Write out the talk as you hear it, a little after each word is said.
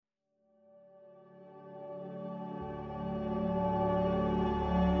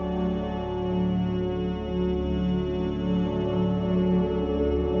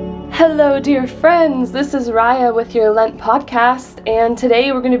Hello, dear friends. This is Raya with your Lent podcast, and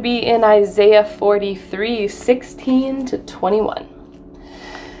today we're going to be in Isaiah 43, 16 to 21.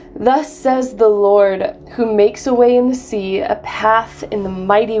 Thus says the Lord, who makes a way in the sea, a path in the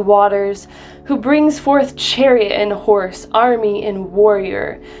mighty waters, who brings forth chariot and horse, army and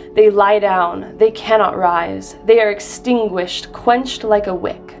warrior. They lie down, they cannot rise. They are extinguished, quenched like a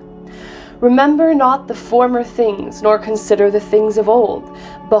wick. Remember not the former things, nor consider the things of old.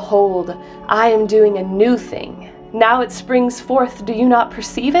 Behold, I am doing a new thing. Now it springs forth, do you not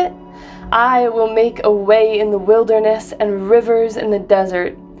perceive it? I will make a way in the wilderness and rivers in the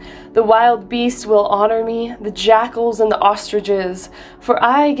desert. The wild beasts will honor me, the jackals and the ostriches, for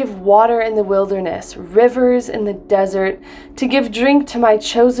I give water in the wilderness, rivers in the desert, to give drink to my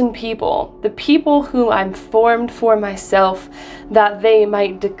chosen people, the people whom I'm formed for myself, that they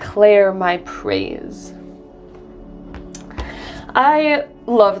might declare my praise. I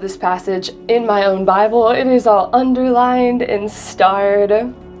love this passage in my own Bible. It is all underlined and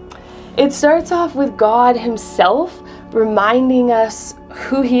starred. It starts off with God himself reminding us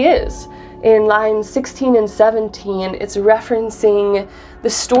who he is. In lines 16 and 17, it's referencing the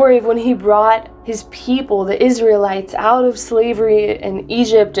story of when he brought his people, the Israelites, out of slavery in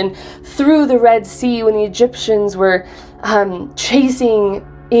Egypt and through the Red Sea when the Egyptians were chasing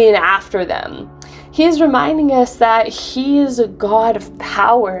in after them. He is reminding us that he is a God of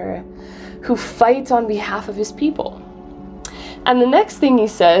power who fights on behalf of his people. And the next thing he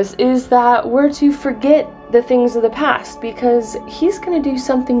says is that we're to forget the things of the past because he's going to do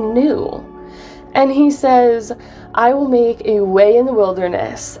something new. And he says, I will make a way in the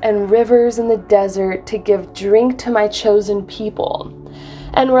wilderness and rivers in the desert to give drink to my chosen people.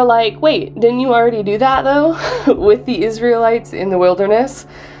 And we're like, wait, didn't you already do that though with the Israelites in the wilderness?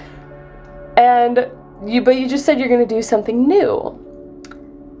 But you just said you're going to do something new.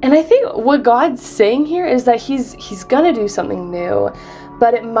 And I think what God's saying here is that he's going to do something new,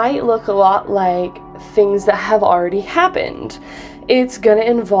 but it might look a lot like things that have already happened. It's going to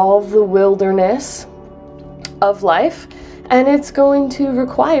involve the wilderness of life, and it's going to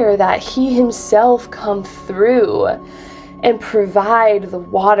require that he himself come through and provide the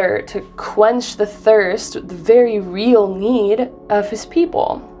water to quench the thirst, the very real need of his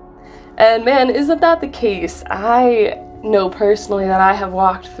people. And man, isn't that the case? I know personally that I have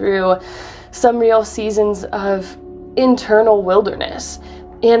walked through some real seasons of internal wilderness,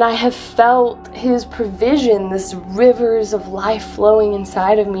 and I have felt his provision, this rivers of life flowing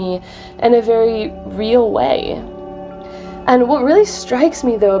inside of me in a very real way. And what really strikes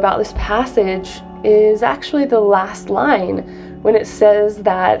me though about this passage is actually the last line when it says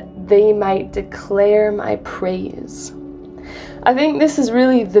that they might declare my praise. I think this is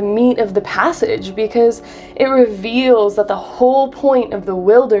really the meat of the passage because it reveals that the whole point of the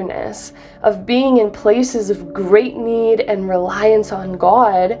wilderness, of being in places of great need and reliance on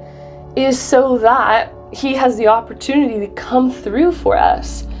God, is so that he has the opportunity to come through for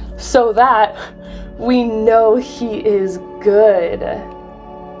us, so that we know he is good.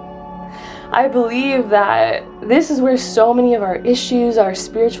 I believe that this is where so many of our issues, our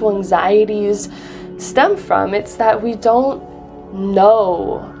spiritual anxieties stem from. It's that we don't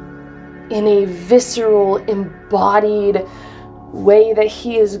know in a visceral, embodied way that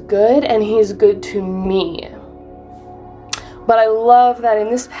he is good and he is good to me. But I love that in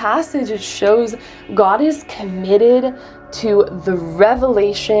this passage it shows God is committed to the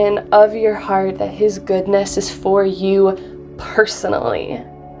revelation of your heart that his goodness is for you personally.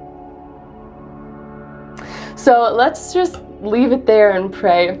 So let's just leave it there and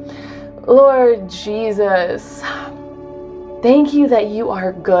pray. Lord Jesus, thank you that you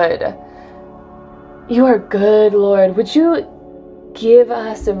are good. You are good, Lord. Would you give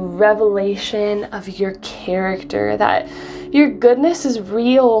us a revelation of your character, that your goodness is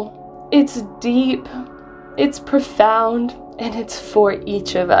real, it's deep, it's profound, and it's for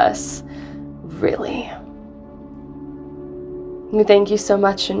each of us, really. We thank you so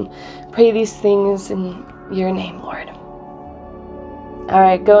much and pray these things in your name, Lord. All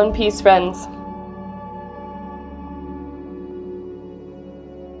right, go in peace, friends.